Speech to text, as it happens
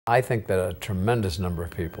I think that a tremendous number of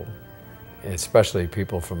people, especially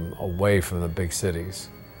people from away from the big cities,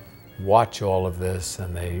 watch all of this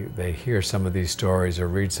and they hear some of these stories or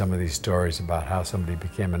read some of these stories about how somebody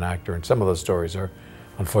became an actor, and some of those stories are,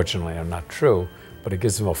 unfortunately, are not true, but it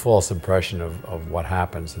gives them a false impression of what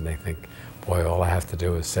happens, and they think, boy, all I have to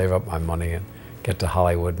do is save up my money and get to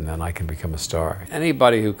Hollywood and then I can become a star.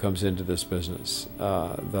 Anybody who comes into this business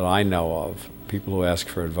that I know of, people who ask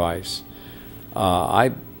for advice,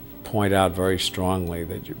 I point out very strongly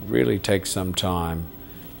that you really take some time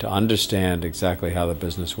to understand exactly how the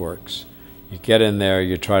business works. You get in there,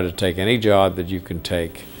 you try to take any job that you can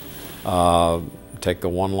take the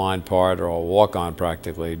one-line part or a walk-on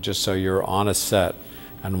practically, just so you're on a set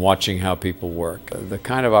and watching how people work. The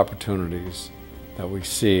kind of opportunities that we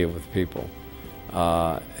see with people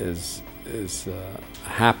is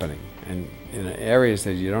happening, and in areas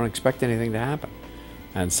that you don't expect anything to happen.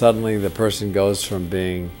 And suddenly the person goes from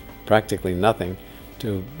being practically nothing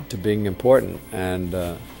to being important, and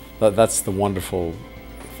that's the wonderful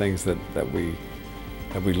things that we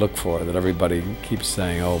look for, that everybody keeps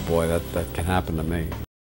saying, oh boy, that can happen to me.